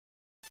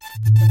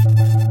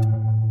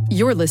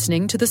You're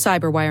listening to the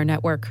Cyberwire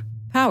Network,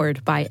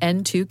 powered by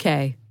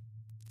N2K.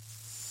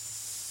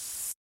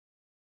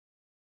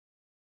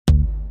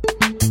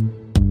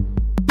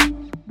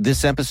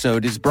 This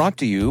episode is brought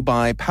to you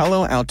by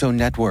Palo Alto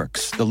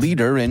Networks, the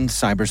leader in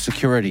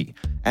cybersecurity.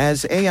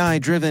 As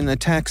AI-driven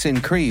attacks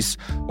increase,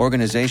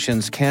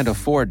 organizations can't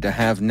afford to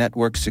have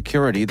network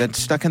security that's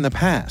stuck in the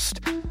past.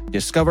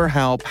 Discover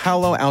how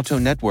Palo Alto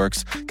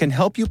Networks can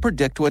help you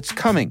predict what's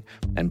coming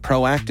and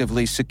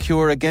proactively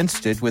secure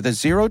against it with a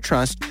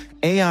zero-trust,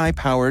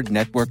 AI-powered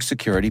network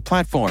security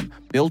platform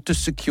built to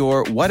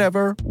secure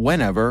whatever,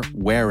 whenever,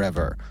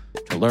 wherever.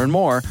 To learn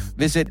more,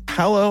 visit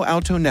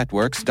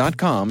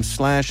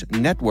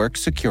paloaltonetworks.com/network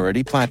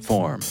security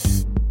platform.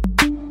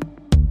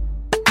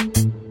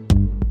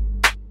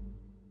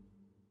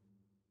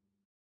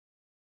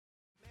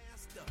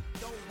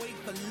 Don't wait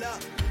for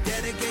luck.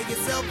 Dedicate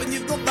yourself and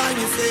you go find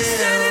yourself.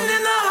 Standing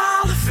in the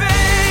Hall of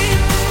Fame.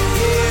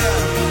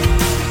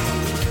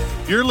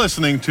 Yeah. You're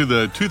listening to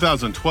the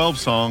 2012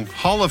 song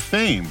Hall of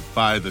Fame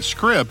by The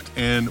Script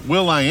and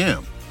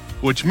will.i.am,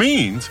 which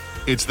means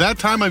it's that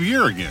time of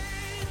year again.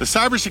 The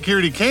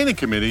Cybersecurity Canon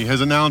Committee has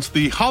announced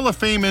the Hall of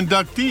Fame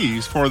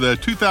inductees for the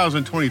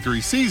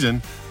 2023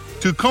 season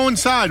to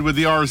coincide with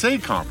the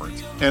RSA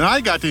conference. And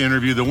I got to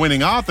interview the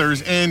winning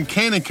authors and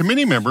Canon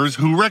Committee members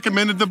who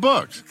recommended the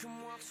books.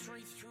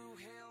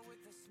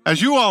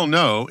 As you all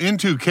know,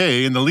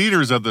 N2K and the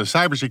leaders of the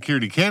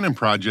Cybersecurity Canon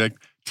project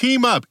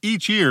team up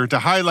each year to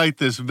highlight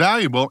this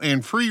valuable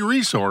and free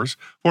resource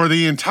for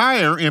the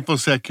entire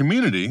InfoSec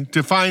community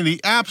to find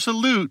the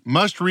absolute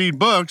must-read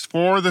books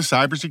for the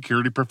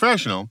cybersecurity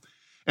professional.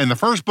 And the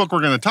first book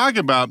we're going to talk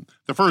about,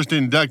 the first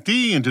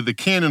inductee into the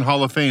Canon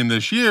Hall of Fame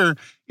this year,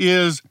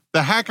 is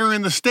The Hacker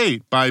in the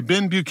State by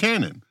Ben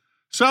Buchanan.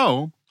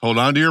 So, hold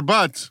on to your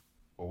butts.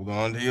 Hold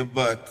on to your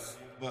butts.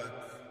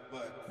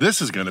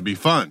 This is going to be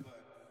fun.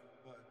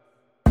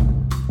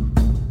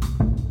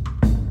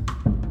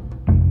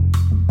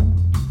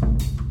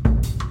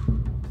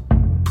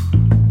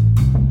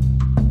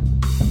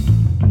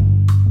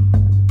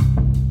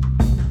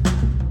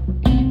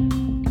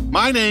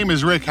 My name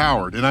is Rick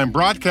Howard, and I'm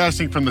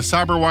broadcasting from the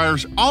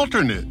Cyberwire's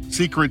alternate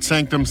Secret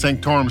Sanctum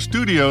Sanctorum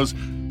studios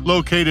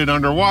located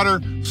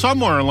underwater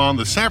somewhere along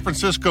the San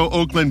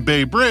Francisco-Oakland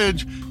Bay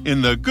Bridge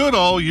in the good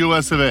old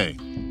US of A.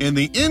 And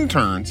the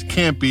interns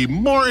can't be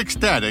more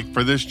ecstatic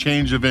for this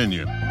change of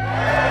venue. Hey,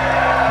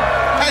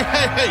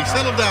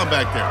 settle down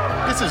back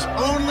there. This is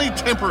only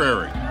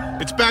temporary.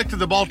 It's back to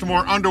the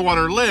Baltimore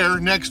underwater lair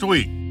next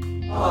week.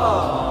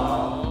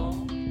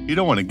 Aww. You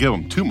don't want to give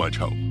them too much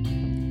hope.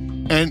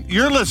 And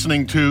you're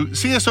listening to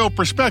CSO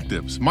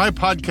Perspectives, my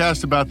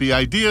podcast about the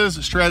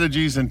ideas,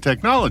 strategies, and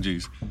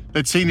technologies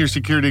that senior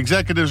security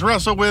executives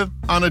wrestle with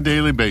on a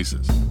daily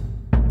basis.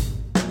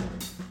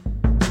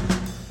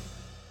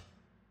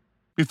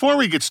 Before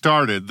we get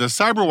started, the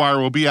Cyberwire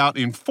will be out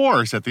in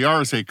force at the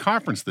RSA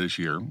conference this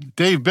year.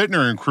 Dave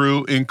Bittner and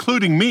crew,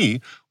 including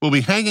me, will be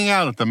hanging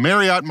out at the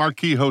Marriott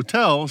Marquis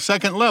Hotel,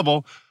 second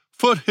level,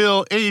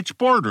 Foothill H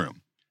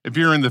boardroom. If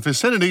you're in the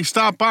vicinity,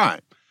 stop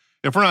by.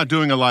 If we're not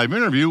doing a live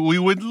interview, we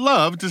would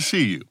love to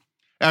see you.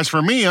 As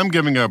for me, I'm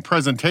giving a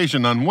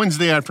presentation on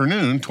Wednesday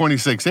afternoon,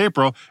 26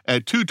 April,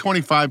 at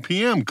 2:25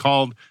 p.m.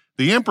 called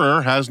The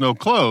Emperor Has No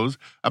Clothes,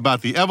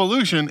 about the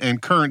evolution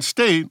and current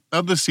state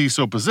of the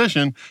CISO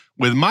position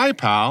with my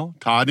pal,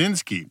 Todd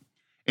Inskeep.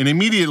 And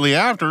immediately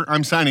after,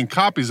 I'm signing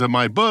copies of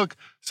my book,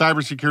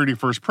 Cybersecurity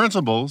First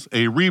Principles,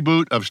 a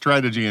reboot of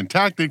strategy and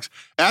tactics,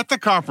 at the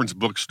conference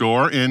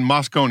bookstore in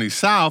Moscone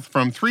South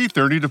from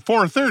 3:30 to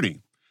 4:30.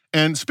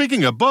 And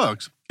speaking of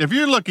books, if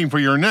you're looking for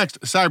your next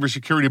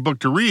cybersecurity book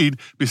to read,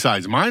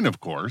 besides mine,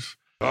 of course.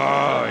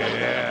 Oh,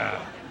 yeah.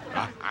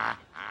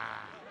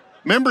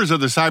 Members of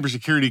the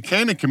Cybersecurity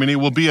Canon Committee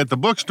will be at the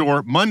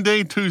bookstore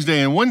Monday,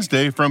 Tuesday, and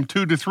Wednesday from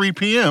 2 to 3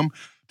 p.m.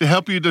 to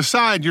help you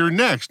decide your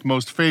next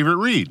most favorite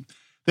read.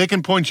 They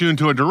can point you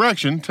into a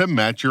direction to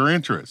match your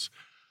interests.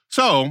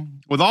 So,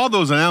 with all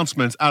those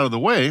announcements out of the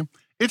way,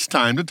 it's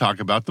time to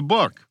talk about the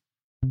book.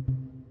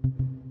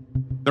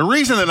 The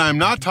reason that I'm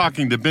not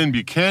talking to Ben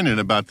Buchanan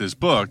about this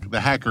book, The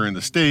Hacker in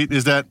the State,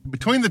 is that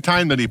between the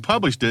time that he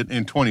published it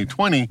in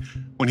 2020,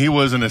 when he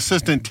was an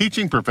assistant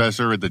teaching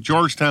professor at the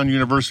Georgetown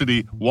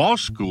University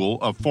Walsh School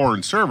of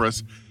Foreign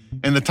Service,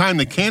 and the time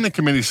the Canon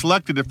Committee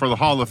selected it for the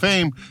Hall of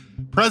Fame,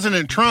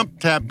 President Trump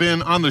tapped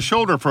Ben on the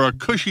shoulder for a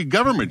cushy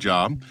government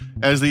job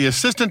as the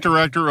assistant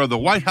director of the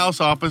White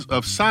House Office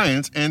of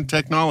Science and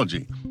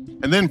Technology.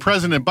 And then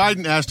President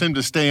Biden asked him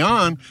to stay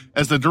on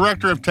as the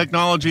Director of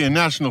Technology and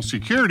National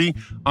Security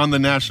on the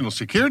National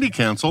Security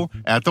Council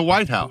at the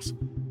White House.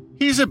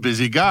 He's a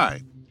busy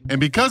guy. And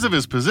because of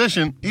his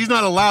position, he's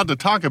not allowed to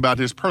talk about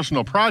his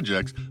personal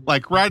projects,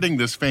 like writing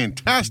this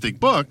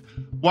fantastic book,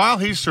 while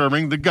he's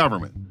serving the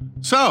government.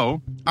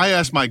 So, I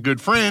asked my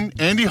good friend,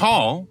 Andy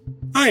Hall.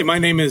 Hi, my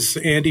name is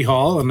Andy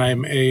Hall, and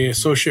I'm an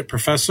associate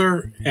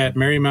professor at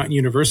Marymount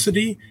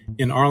University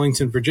in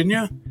Arlington,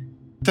 Virginia,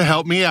 to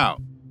help me out.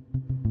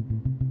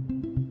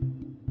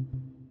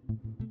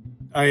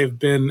 I have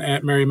been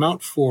at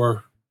Marymount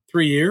for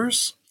 3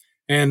 years,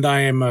 and I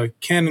am a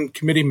Canon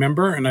committee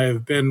member, and I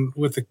have been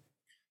with the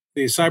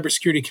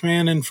Cybersecurity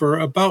Canon for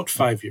about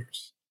 5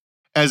 years.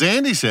 As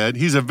Andy said,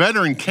 he's a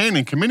veteran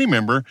Canon committee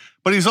member,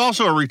 but he's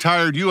also a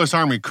retired U.S.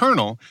 Army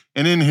colonel,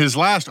 and in his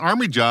last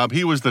Army job,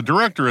 he was the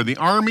director of the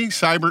Army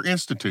Cyber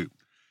Institute.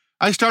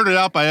 I started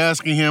out by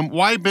asking him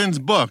why Ben's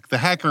book, The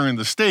Hacker in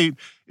the State,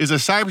 is a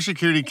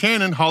Cybersecurity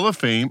Canon Hall of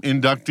Fame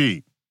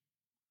inductee.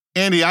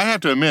 Andy, I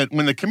have to admit,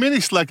 when the committee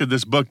selected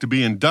this book to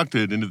be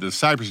inducted into the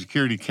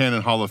Cybersecurity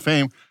Canon Hall of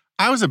Fame,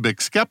 I was a bit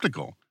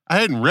skeptical. I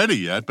hadn't read it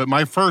yet, but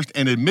my first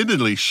and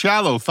admittedly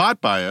shallow thought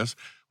bias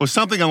was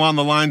something along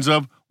the lines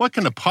of, what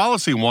can a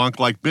policy wonk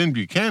like Ben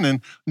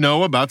Buchanan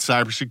know about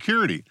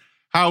cybersecurity?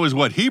 How is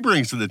what he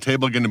brings to the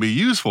table going to be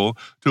useful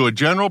to a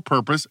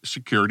general-purpose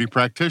security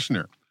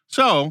practitioner?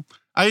 So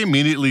I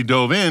immediately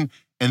dove in,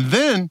 and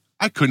then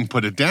I couldn't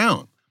put it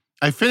down.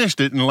 I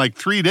finished it in like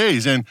 3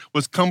 days and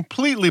was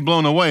completely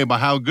blown away by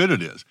how good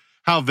it is,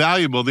 how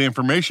valuable the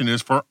information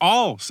is for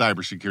all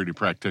cybersecurity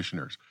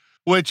practitioners,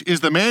 which is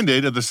the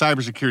mandate of the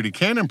Cybersecurity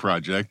Canon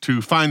Project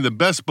to find the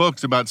best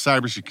books about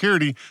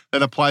cybersecurity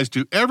that applies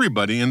to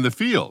everybody in the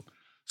field.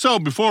 So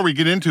before we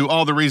get into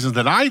all the reasons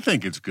that I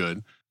think it's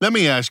good, let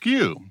me ask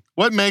you,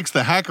 what makes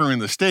The Hacker in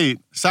the State,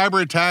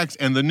 Cyber Attacks,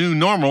 and the New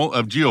Normal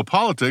of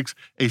Geopolitics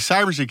a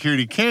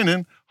Cybersecurity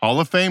Canon Hall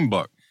of Fame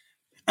book?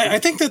 I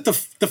think that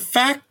the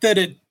fact that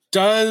it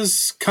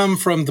does come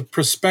from the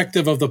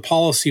perspective of the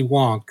policy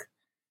wonk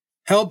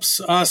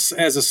helps us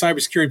as a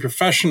cybersecurity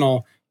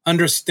professional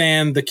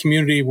understand the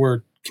community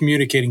we're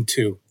communicating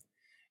to.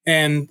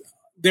 And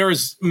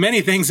there's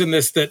many things in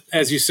this that,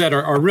 as you said,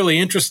 are really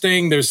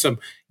interesting. There's some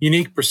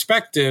unique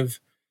perspective,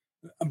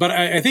 but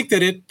I think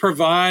that it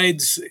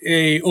provides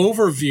a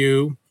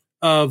overview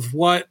of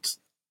what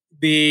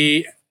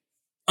the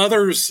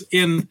others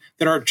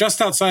that are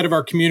just outside of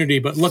our community,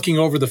 but looking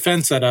over the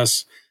fence at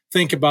us,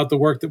 think about the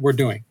work that we're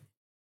doing.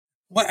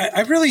 Well,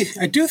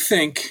 I do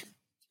think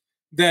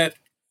that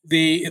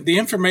the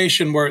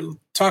information where it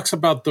talks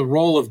about the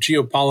role of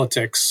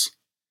geopolitics,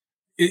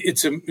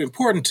 it's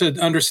important to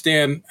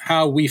understand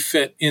how we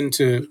fit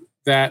into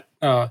that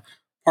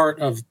part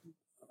of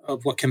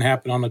what can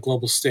happen on a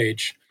global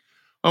stage.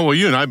 Oh, well,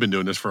 you and I have been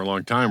doing this for a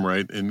long time,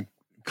 right? And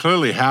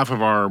clearly half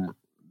of our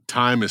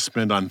time is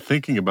spent on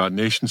thinking about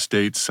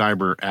nation-state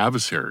cyber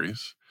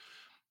adversaries.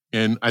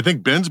 And I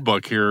think Ben's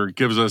book here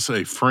gives us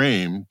a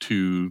frame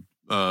to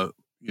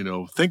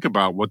think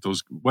about what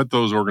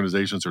those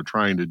organizations are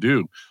trying to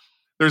do.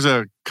 There's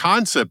a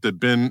concept that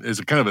Ben is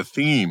a kind of a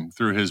theme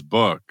through his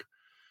book.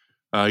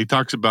 He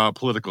talks about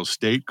political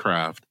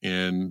statecraft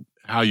and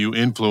how you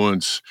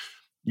influence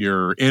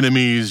your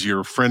enemies,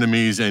 your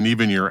frenemies, and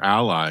even your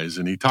allies.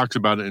 And he talks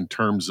about it in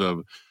terms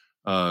of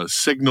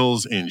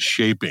signals and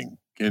shaping.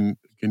 Can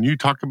you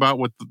talk about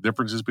what the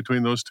difference is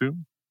between those two?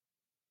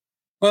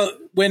 Well,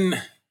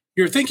 when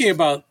you're thinking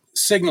about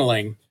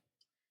signaling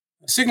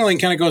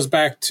kind of goes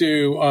back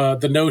to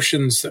the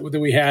notions that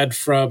we had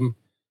from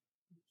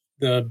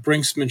the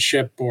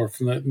brinksmanship or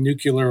from the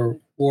nuclear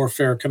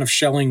warfare kind of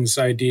Schelling's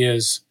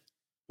ideas,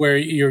 where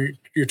you're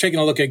taking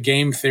a look at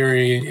game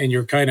theory and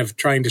you're kind of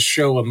trying to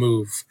show a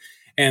move.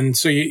 And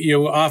so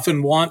you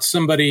often want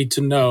somebody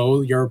to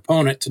know, your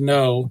opponent to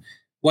know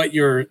what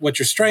your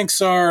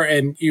strengths are,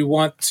 and you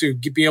want to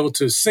be able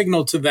to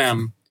signal to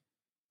them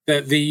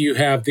that you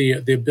have the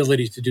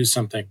ability to do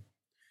something.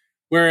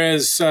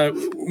 Whereas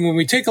when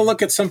we take a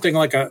look at something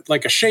like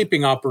a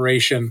shaping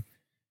operation,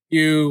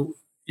 you're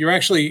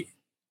actually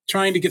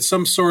trying to get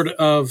some sort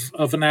of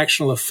an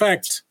actionable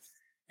effect,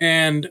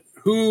 and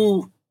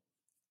who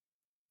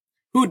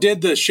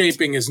did the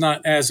shaping is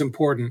not as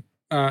important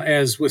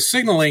as with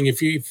signaling.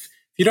 If you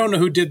don't know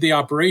who did the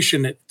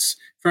operation, it's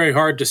very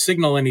hard to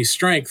signal any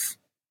strength.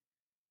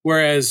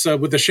 Whereas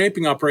with the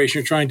shaping operation,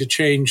 you're trying to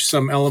change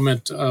some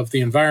element of the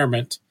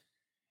environment.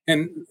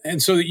 And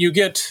so that you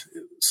get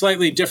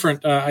slightly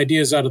different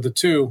ideas out of the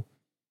two.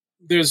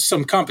 There's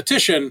some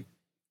competition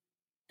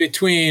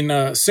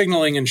between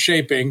signaling and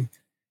shaping.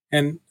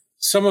 And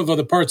some of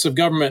the parts of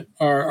government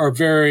are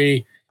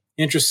very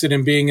interested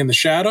in being in the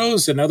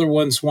shadows, and other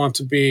ones want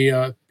to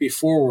be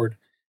forward.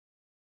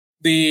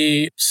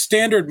 The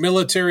standard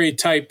military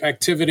type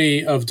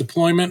activity of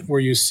deployment, where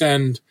you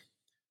send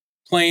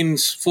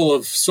planes full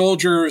of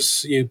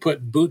soldiers, you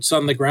put boots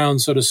on the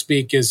ground, so to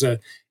speak,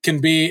 can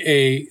be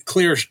a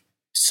clear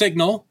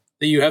signal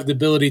that you have the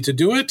ability to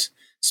do it,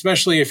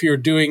 especially if you're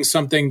doing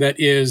something that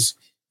is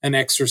an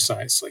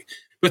exercise.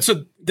 But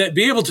so that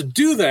be able to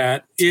do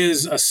that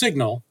is a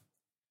signal.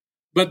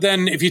 But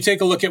then if you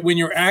take a look at when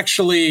you're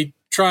actually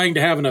trying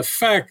to have an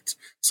effect,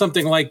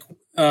 something like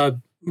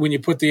when you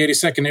put the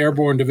 82nd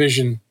Airborne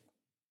Division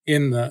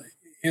in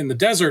the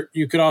desert,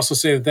 you could also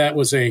say that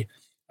was a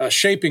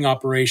shaping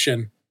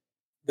operation,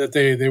 that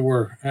they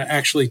were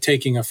actually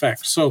taking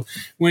effect. So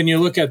when you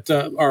look at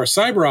our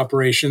cyber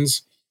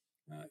operations,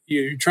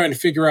 you're trying to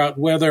figure out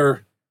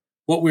whether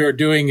what we are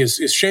doing is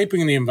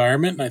shaping the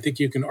environment. And I think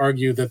you can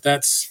argue that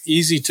that's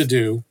easy to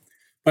do.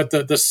 But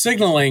the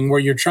signaling where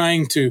you're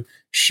trying to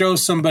show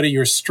somebody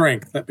your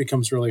strength, that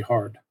becomes really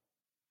hard.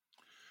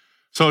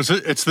 So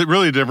it's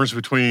really the difference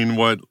between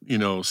what,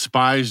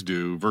 spies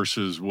do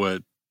versus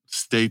what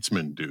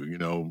statesmen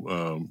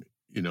do,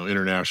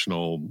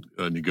 international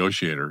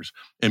negotiators.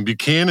 And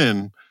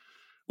Buchanan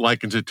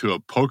likens it to a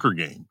poker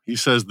game. He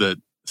says that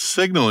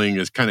signaling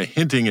is kind of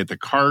hinting at the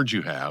cards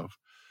you have,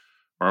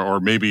 or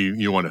maybe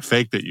you want to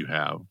fake that you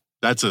have.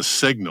 That's a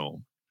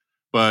signal.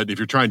 But if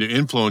you're trying to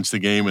influence the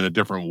game in a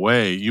different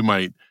way, you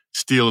might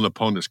steal an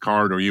opponent's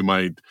card, or you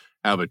might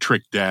have a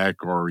trick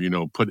deck, or,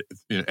 put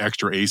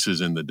extra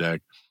aces in the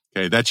deck.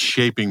 Okay, that's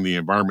shaping the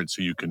environment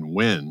so you can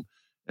win.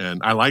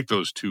 And I like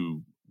those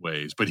two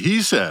ways. But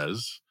he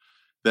says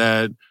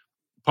that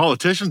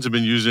politicians have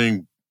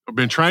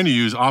been trying to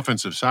use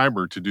offensive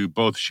cyber to do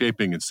both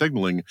shaping and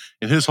signaling.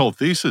 And his whole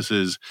thesis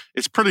is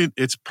it's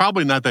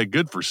probably not that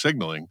good for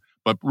signaling,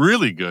 but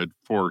really good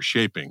for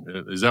shaping.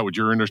 Is that what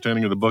your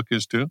understanding of the book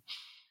is too?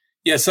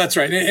 Yes, that's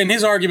right. And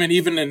his argument,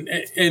 even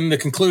in the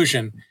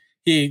conclusion,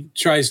 he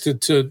tries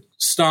to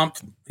stomp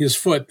his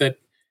foot that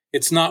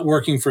it's not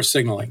working for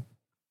signaling.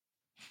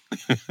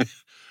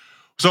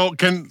 So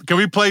can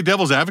we play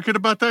devil's advocate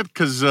about that?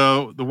 Because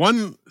the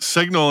one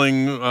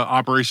signaling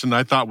operation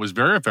I thought was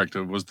very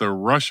effective was the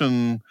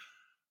Russian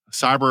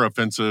cyber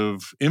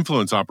offensive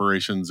influence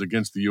operations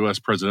against the U.S.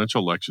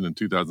 presidential election in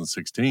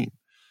 2016.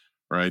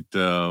 Right?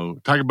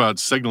 Talk about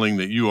signaling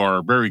that you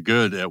are very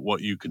good at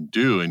what you can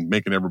do and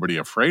making everybody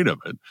afraid of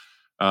it.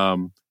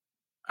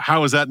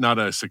 How is that not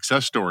a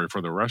success story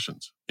for the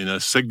Russians in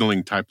a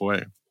signaling type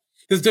way?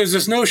 There's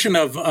this notion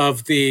of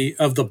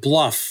the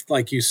bluff,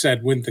 like you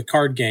said, with the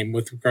card game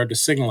with regard to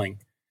signaling.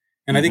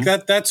 And I think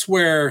that's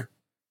where,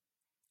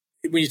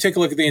 when you take a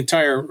look at the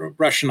entire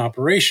Russian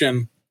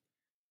operation,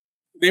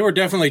 they were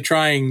definitely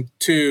trying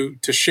to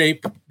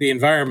shape the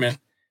environment.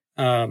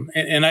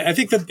 And I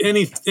think that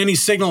any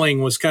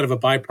signaling was kind of a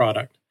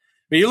byproduct.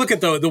 But you look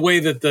at the way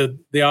that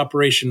the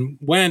operation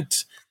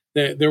went,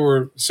 there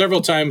were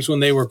several times when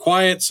they were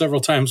quiet,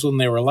 several times when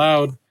they were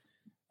loud.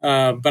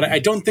 But I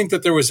don't think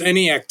that there was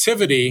any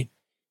activity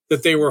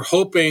that they were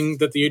hoping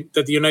that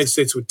the United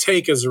States would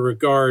take as a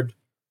regard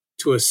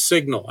to a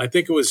signal. I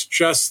think it was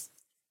just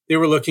they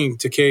were looking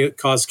to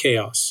cause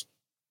chaos.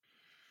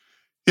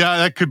 Yeah,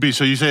 that could be.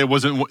 So you say it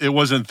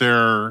wasn't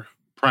their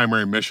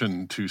primary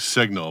mission to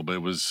signal, but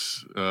it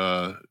was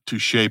to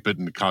shape it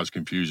and to cause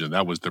confusion.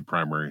 That was the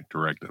primary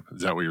directive.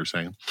 Is that what you're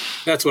saying?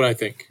 That's what I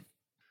think.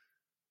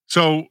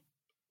 So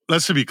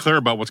let's be clear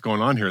about what's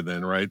going on here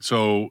then, right?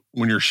 So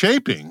when you're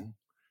shaping,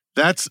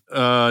 that's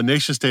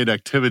nation-state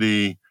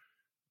activity,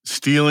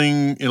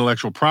 stealing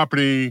intellectual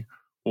property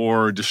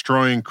or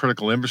destroying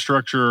critical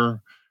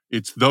infrastructure.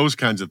 It's those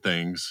kinds of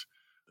things,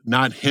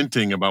 not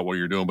hinting about what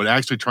you're doing, but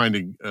actually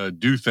trying to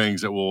do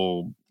things that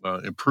will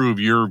improve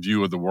your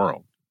view of the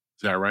world.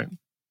 Is that right?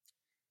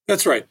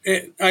 That's right.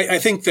 I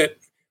think that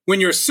when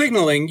you're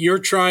signaling, you're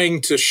trying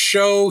to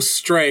show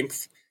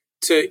strength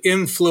to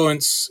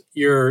influence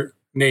your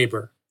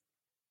neighbor.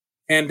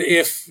 And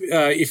if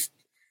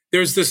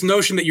there's this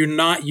notion that you're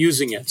not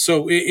using it.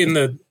 So in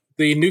the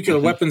nuclear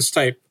weapons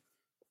type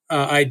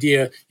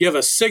idea, you have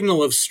a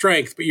signal of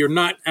strength, but you're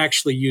not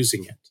actually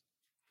using it.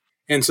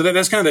 And so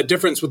that's kind of the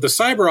difference with the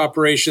cyber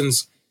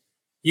operations.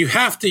 You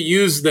have to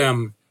use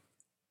them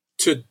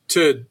to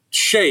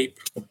shape.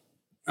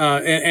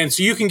 And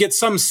so you can get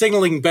some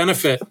signaling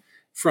benefit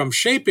from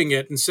shaping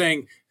it and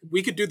saying,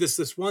 we could do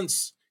this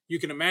once. You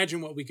can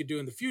imagine what we could do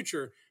in the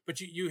future, but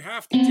you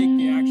have to take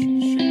the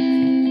actual shape.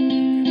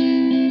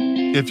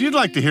 If you'd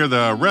like to hear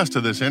the rest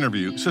of this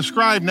interview,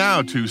 subscribe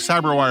now to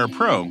Cyberwire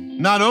Pro.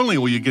 Not only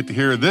will you get to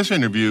hear this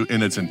interview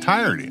in its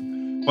entirety,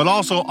 but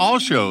also all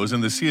shows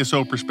in the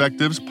CSO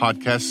Perspectives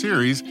podcast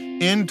series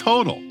in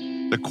total.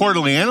 The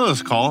quarterly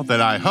analyst call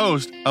that I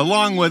host,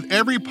 along with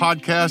every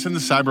podcast in the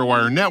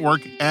Cyberwire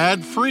network,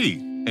 ad-free.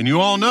 And you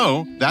all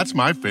know that's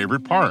my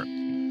favorite part.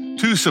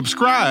 To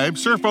subscribe,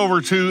 surf over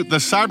to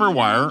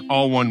thecyberwire,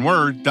 all one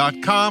word,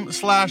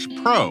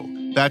 .com/pro.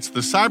 That's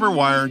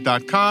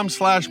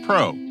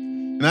thecyberwire.com/pro.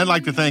 And I'd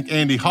like to thank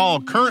Andy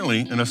Hall,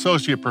 currently an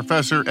associate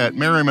professor at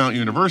Marymount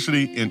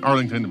University in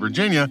Arlington,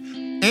 Virginia,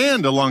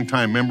 and a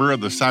longtime member of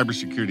the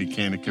Cybersecurity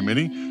Canon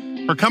Committee,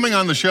 for coming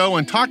on the show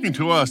and talking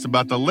to us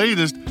about the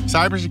latest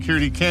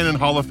Cybersecurity Canon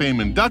Hall of Fame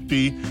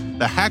inductee,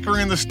 The Hacker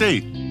in the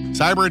State,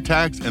 Cyber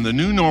Attacks and the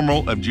New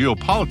Normal of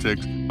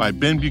Geopolitics by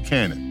Ben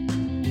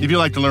Buchanan. If you'd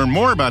like to learn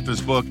more about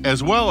this book,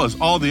 as well as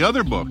all the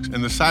other books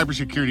in the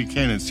Cybersecurity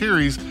Canon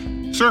series,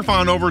 surf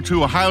on over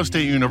to Ohio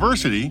State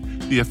University,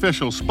 the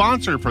official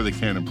sponsor for the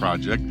Canon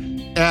Project,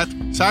 at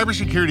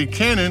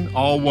cybersecuritycanon,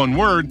 all one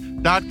word,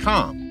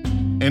 .com.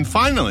 And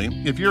finally,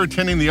 if you're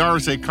attending the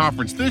RSA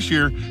conference this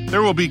year,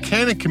 there will be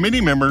Canon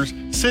committee members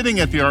sitting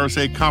at the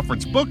RSA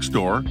conference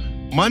bookstore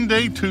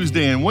Monday,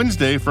 Tuesday, and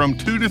Wednesday from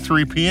 2 to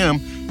 3 p.m.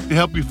 to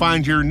help you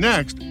find your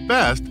next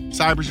best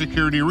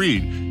cybersecurity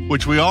read,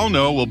 which we all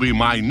know will be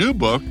my new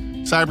book,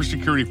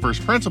 Cybersecurity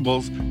First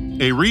Principles,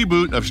 a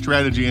reboot of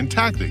strategy and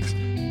tactics.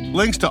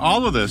 Links to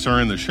all of this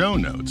are in the show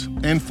notes.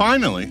 And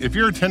finally, if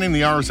you're attending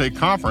the RSA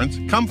conference,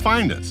 come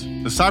find us.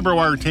 The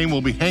Cyberwire team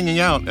will be hanging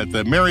out at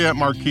the Marriott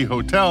Marquis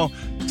Hotel,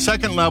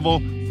 second level,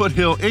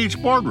 Foothill H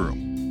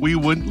Boardroom. We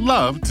would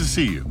love to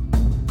see you.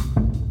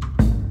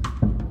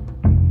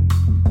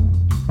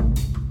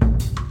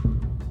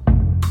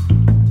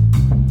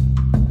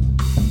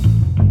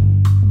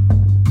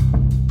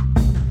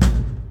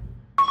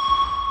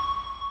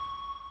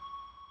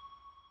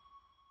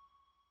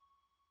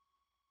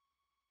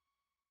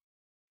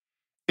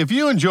 If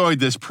you enjoyed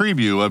this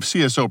preview of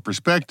CSO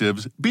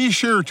Perspectives, be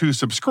sure to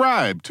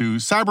subscribe to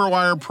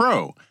Cyberwire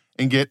Pro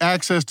and get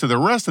access to the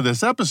rest of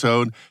this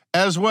episode,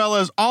 as well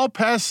as all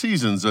past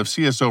seasons of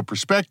CSO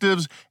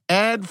Perspectives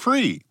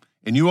ad-free.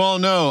 And you all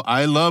know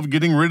I love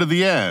getting rid of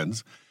the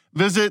ads.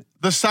 Visit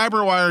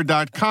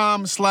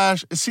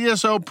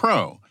thecyberwire.com/CSO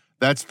Pro.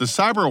 That's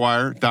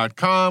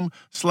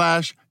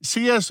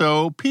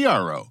thecyberwire.com/CSO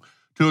PRO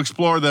to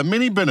explore the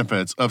many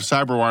benefits of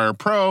Cyberwire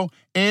Pro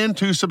and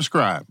to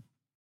subscribe.